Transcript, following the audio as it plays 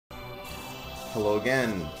Hello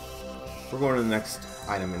again. We're going to the next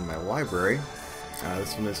item in my library.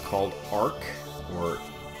 This one is called ARK, or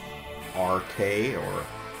RK, or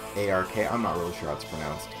ARK. I'm not really sure how it's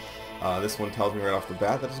pronounced. This one tells me right off the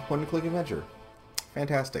bat that it's a point-and-click adventure.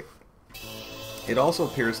 Fantastic. It also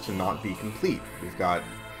appears to not be complete. We've got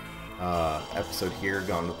episode here,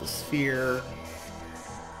 Gone with the Sphere,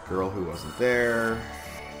 girl who wasn't there.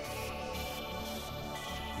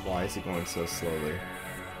 Why is it going so slowly?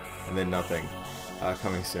 And then nothing.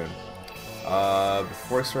 Coming soon.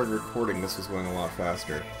 Before I started recording, this was going a lot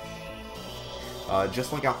faster.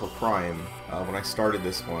 Just like Alpha Prime, when I started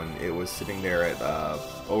this one, it was sitting there at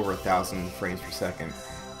over 1,000 frames per second.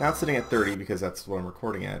 Now it's sitting at 30 because that's what I'm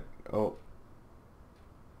recording at. Oh.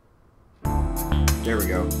 There we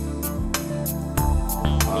go.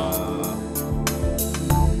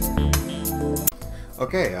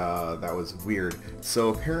 Okay, that was weird. So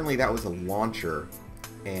apparently that was a launcher,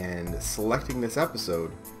 and selecting this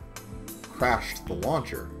episode crashed the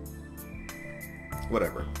launcher.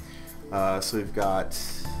 Whatever. So we've got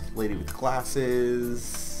Lady with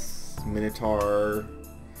Glasses, Minotaur,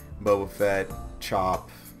 Boba Fett,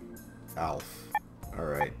 Chop, Alf.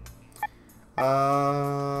 Alright.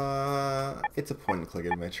 It's a point-and-click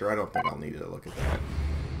adventure. I don't think I'll need to look at that.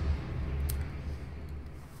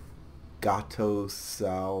 Gato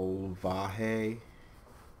Salvaje.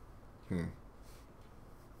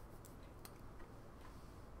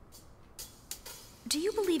 Do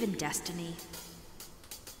you believe in destiny?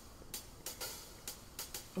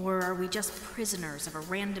 Or are we just prisoners of a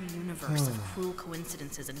random universe of cruel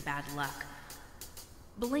coincidences and bad luck?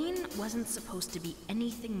 Blaine wasn't supposed to be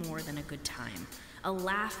anything more than a good time. A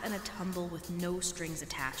laugh and a tumble with no strings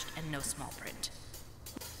attached and no small print.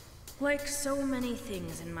 Like so many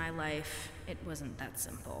things in my life, it wasn't that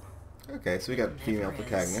simple. Okay, so we got female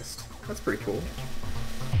protagonist. That's pretty cool.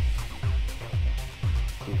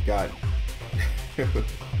 We've got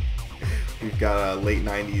we've got a late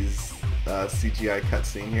 90s CGI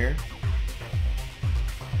cutscene here.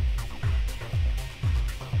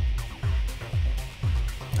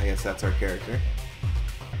 I guess that's our character.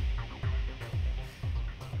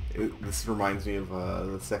 This reminds me of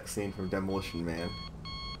the sex scene from Demolition Man.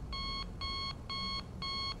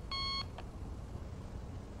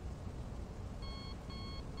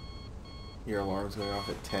 Your alarm's going off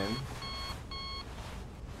at 10.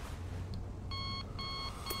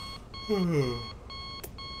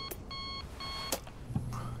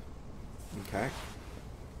 Okay.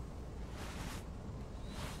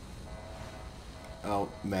 Oh,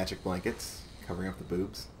 magic blankets covering up the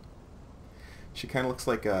boobs. She kind of looks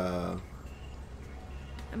like a...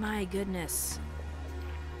 My goodness.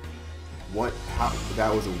 What? How?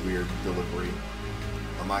 That was a weird delivery.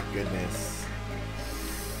 Oh my goodness.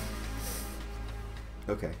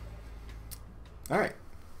 Okay. Alright.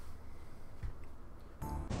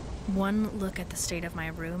 One look at the state of my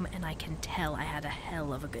room and I can tell I had a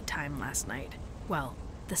hell of a good time last night. Well,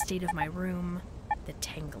 the state of my room, the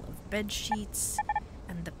tangle of bed sheets,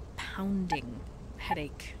 and the pounding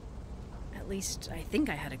headache. At least I think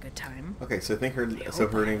I had a good time. Okay, so I think her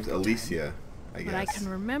name's Alicia, I guess. What I can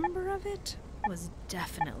remember of it was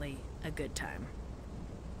definitely a good time.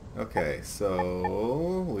 Okay,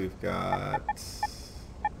 so we've got...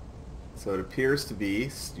 So it appears to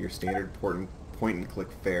be your standard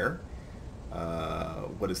point-and-click fare.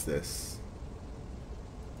 What is this?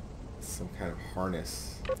 Some kind of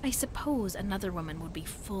harness. I suppose another woman would be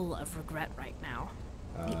full of regret right now.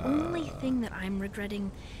 The only thing that I'm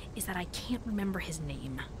regretting is that I can't remember his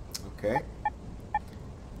name. Okay.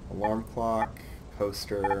 Alarm clock,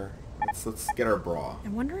 poster. Let's get our bra. I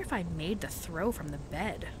wonder if I made the throw from the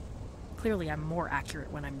bed. Clearly I'm more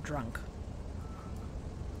accurate when I'm drunk.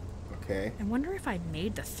 Okay. I wonder if I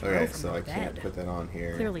made the throw Okay, from so the I bed. can't put that on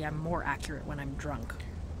here. Clearly I'm more accurate when I'm drunk.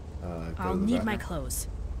 Go I'll to the need my bathroom. clothes.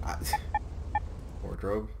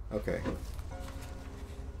 Wardrobe? Okay.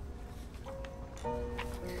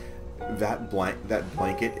 That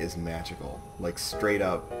blanket is magical. Like, straight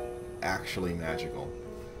up, actually magical.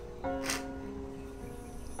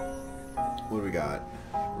 What do we got?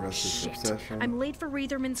 Shit. Obsession. I'm late for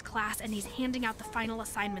Reitherman's class and he's handing out the final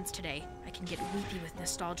assignments today. I can get weepy with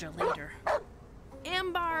nostalgia later.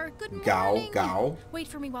 Ambar, good morning. Gao. Wait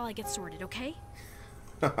for me while I get sorted, okay?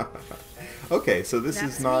 Okay, so this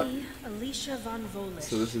That's is not... me, Alicia von Volish.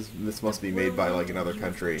 So this must be made by, like, another Beautiful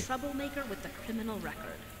country. Troublemaker with the criminal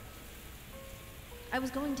record. I was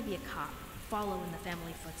going to be a cop, follow in the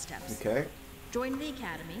family footsteps. Okay. Joined the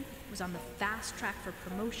academy, was on the fast track for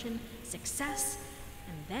promotion, success,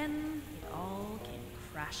 and then it all came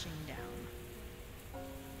crashing down.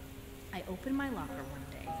 I opened my locker one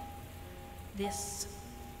day. This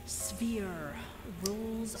sphere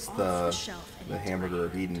rolls It's off the shelf and the into hamburger my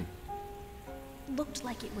of hand. Eden. Looked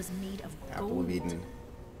like it was made of Apple gold. of Eden.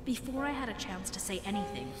 Before I had a chance to say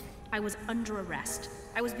anything, I was under arrest.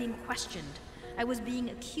 I was being questioned. I was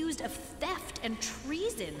being accused of theft and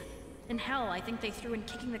treason. And hell, I think they threw in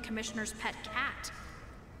kicking the commissioner's pet cat.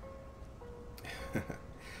 I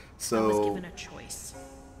was given a choice.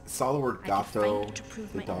 Saw the word I could gato. fight to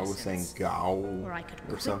prove The my dog was saying innocence, gao or I could or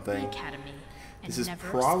quit something. the academy and This is never speak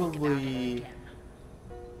about it probably. again.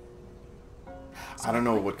 I don't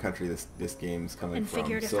know what country this game's coming And from.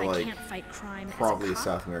 figured if So I like can't fight crime probably as a a cop,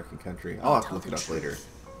 South American country. I'll have to tell look it the up later. truth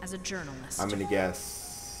as a journalist, I'm gonna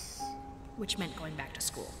guess which meant going back to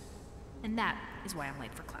school. And that is why I'm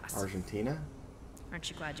late for class. Argentina. Aren't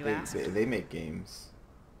you glad you asked? They make games.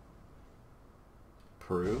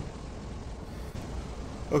 Peru.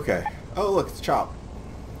 Okay. Oh look, it's Chop.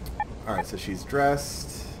 All right, so she's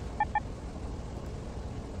dressed.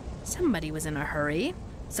 Somebody was in a hurry.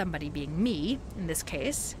 Somebody being me, in this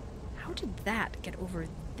case. How did that get over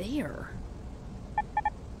there?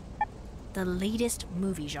 The latest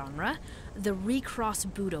movie genre, the recross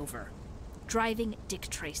boot over. Driving Dick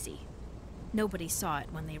Tracy. Nobody saw it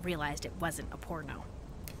when they realized it wasn't a porno.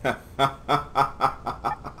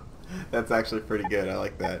 That's actually pretty good. I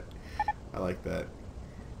like that. I like that.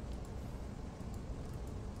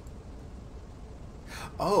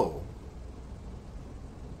 Oh.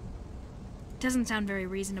 Doesn't sound very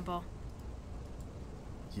reasonable.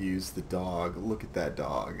 Use the dog. Look at that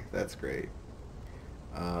dog. That's great.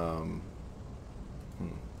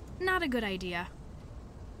 Not a good idea.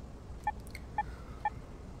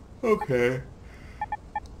 Okay.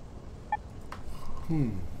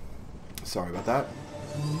 Sorry about that.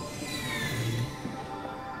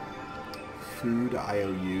 Food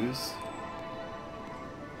IOUs.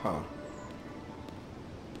 Huh.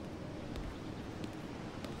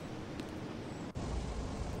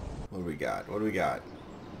 What do we got? What do we got?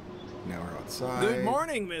 Now we're outside. Good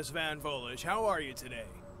morning, Miss Van Volish. How are you today?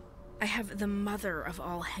 I have the mother of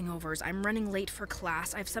all hangovers. I'm running late for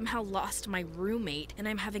class. I've somehow lost my roommate, and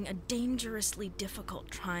I'm having a dangerously difficult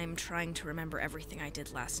time trying to remember everything I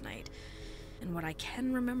did last night. And what I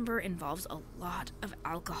can remember involves a lot of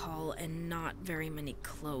alcohol and not very many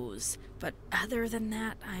clothes. But other than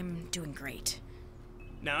that, I'm doing great.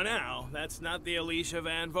 Now, that's not the Alicia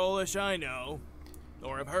Van Volish I know.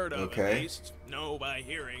 Or have heard of, Okay. at least. Know by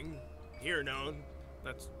hearing. Hear known.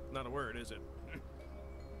 That's not a word, is it?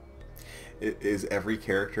 Is every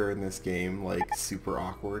character in this game like super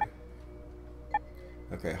awkward?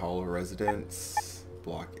 Okay, Hall of Residence,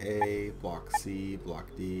 Block A, Block C, Block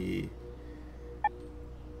D,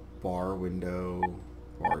 bar window,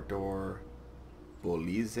 bar door,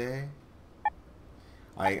 Police.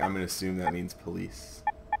 I'm gonna assume that means police.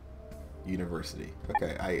 University.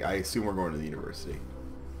 Okay, I assume we're going to the university.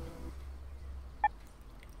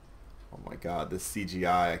 Oh my god, this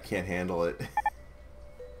CGI, I can't handle it.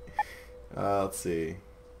 Let's see.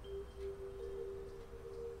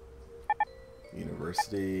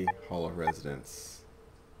 University, Hall of Residence.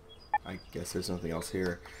 I guess there's nothing else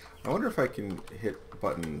here. I wonder if I can hit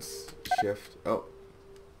buttons. Shift. Oh.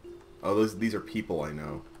 Oh, these are people I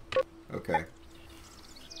know. Okay.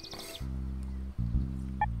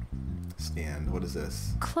 Stand. What is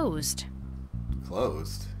this? Closed.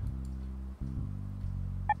 Closed.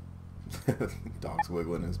 Dog's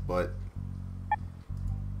wiggling his butt.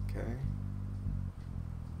 Okay.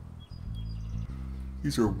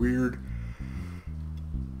 These are weird.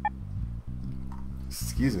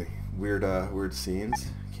 Excuse me. Weird scenes.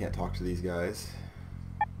 Can't talk to these guys.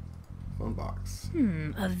 Phone box.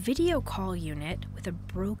 A video call unit with a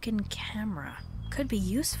broken camera. Could be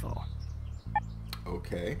useful.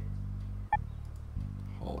 Okay.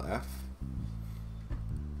 Hall F.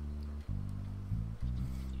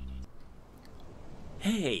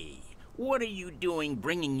 Hey, what are you doing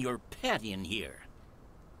bringing your pet in here?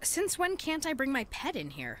 Since when can't I bring my pet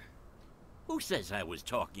in here? Who says I was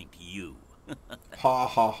talking to you? Ha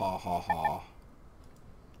ha ha ha ha.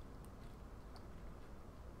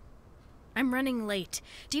 I'm running late.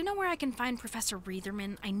 Do you know where I can find Professor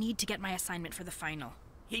Reitherman? I need to get my assignment for the final.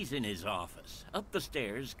 He's in his office, up the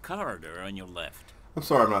stairs, corridor on your left. I'm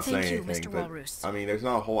sorry I'm not Thank saying you, anything, Mr. but Walrus. I mean, there's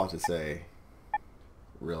not a whole lot to say.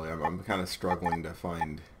 Really, I'm kind of struggling to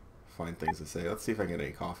find things to say. Let's see if I can get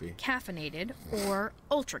any coffee. Caffeinated or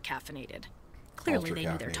ultra caffeinated. Clearly they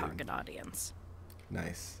knew their Ultra-caffeinated. target audience.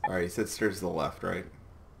 Nice. Alright, he said stairs to the left, right?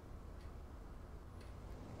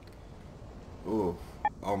 Ooh.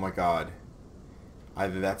 Oh my god.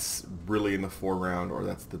 Either that's really in the foreground or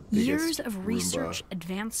that's the biggest Years of Roomba. research,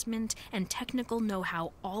 advancement, and technical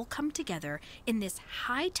know-how all come together in this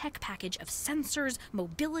high-tech package of sensors,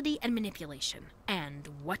 mobility, and manipulation. And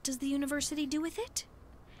what does the university do with it?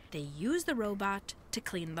 They use the robot to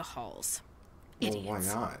clean the halls. Well, Idiots. why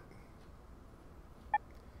not?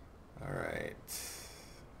 Alright.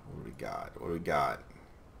 What do we got? What do we got?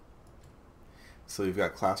 So we've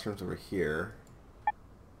got classrooms over here.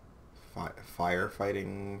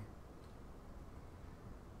 Firefighting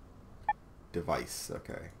device.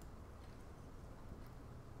 Okay.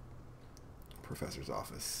 Professor's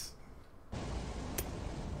office.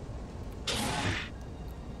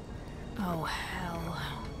 Oh, hell.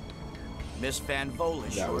 Miss Van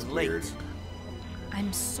Volish, That you're was late. weird.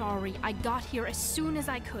 I'm sorry. I got here as soon as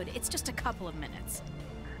I could. It's just a couple of minutes.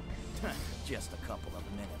 Just a couple of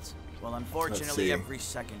minutes. Well, see. unfortunately, every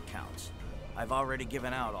second counts. I've already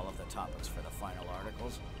given out all of the topics for the final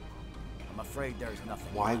articles. I'm afraid there's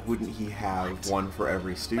nothing Why left. wouldn't he have one for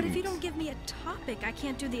every student? But if you don't give me a topic, I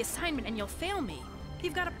can't do the assignment and you'll fail me.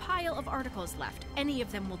 You've got a pile of articles left. Any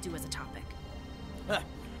of them will do as a topic.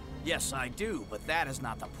 Yes, I do, but that is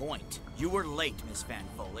not the point. You were late, Miss Van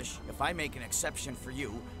Volish. If I make an exception for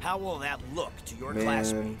you, how will that look to your Man.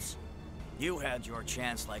 classmates? You had your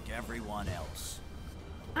chance like everyone else.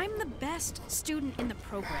 I'm the best student in the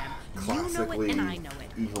program. You know it Classically and I know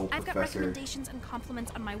it. evil I've got professor. recommendations and compliments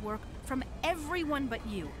on my work from everyone but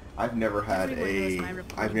you. I've never had Everyone knows my a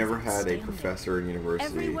reporting I've never is had a outstanding. professor in university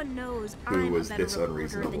Everyone knows who I'm was a better this reporter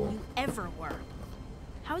unreasonable. than you ever were.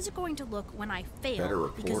 How's it going to look when I Better fail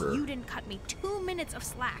reporter. because you didn't cut me 2 minutes of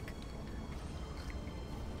slack?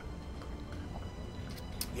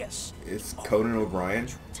 Yes. It's all Conan your O'Brien.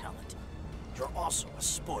 natural talent. You're also a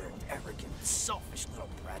spoiled, arrogant, selfish little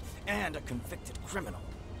brat and a convicted criminal.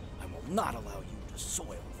 I will not allow you to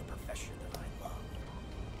soil the profession that I love.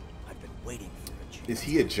 I've been waiting for a chance. Is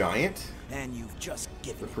he a giant? And you've just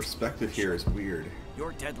given The it to perspective me. here is weird.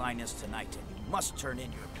 Your deadline is tonight, and you must turn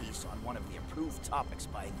in your piece on one of the approved topics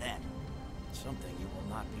by then. Something you will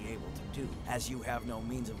not be able to do, as you have no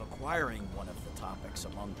means of acquiring one of the topics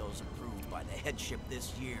among those approved by the headship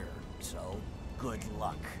this year. So, good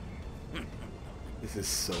luck. This is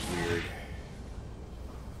so weird.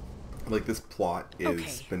 Like, this plot is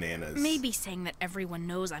Okay, bananas. Maybe saying that everyone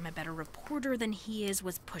knows I'm a better reporter than he is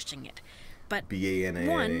was pushing it. But B-A-N-A-N-A-S.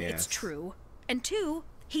 one, it's true. And two,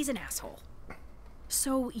 he's an asshole.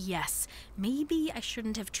 So, yes, maybe I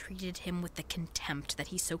shouldn't have treated him with the contempt that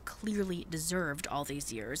he so clearly deserved all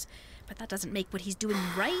these years. But that doesn't make what he's doing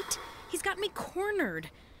right. He's got me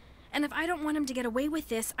cornered. And if I don't want him to get away with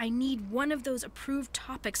this, I need one of those approved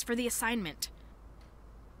topics for the assignment.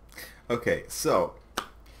 Okay, so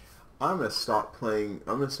I'm gonna stop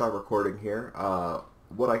recording here.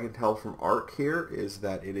 What I can tell from Ark here is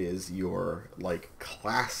that it is your like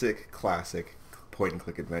classic point and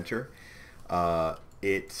click adventure.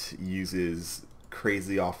 It uses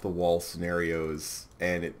crazy off the wall scenarios,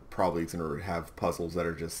 and it probably is gonna have puzzles that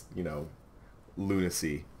are just, you know,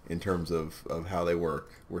 lunacy in terms of how they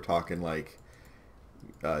work. We're talking like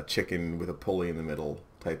chicken with a pulley in the middle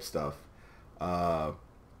type stuff.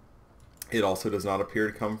 It also does not appear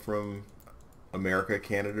to come from America,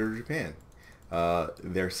 Canada, or Japan.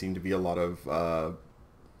 There seem to be a lot of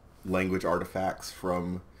language artifacts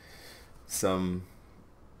from some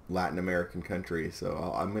Latin American country,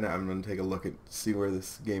 so I'm gonna take a look at see where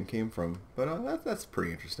this game came from. But that's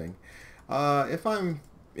pretty interesting. If I'm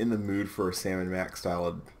in the mood for a Sam and Max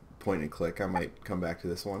style point and click, I might come back to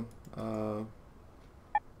this one.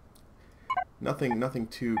 Nothing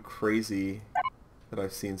too crazy that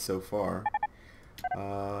I've seen so far.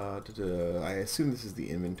 I assume this is the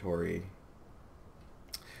inventory.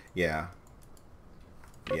 Yeah.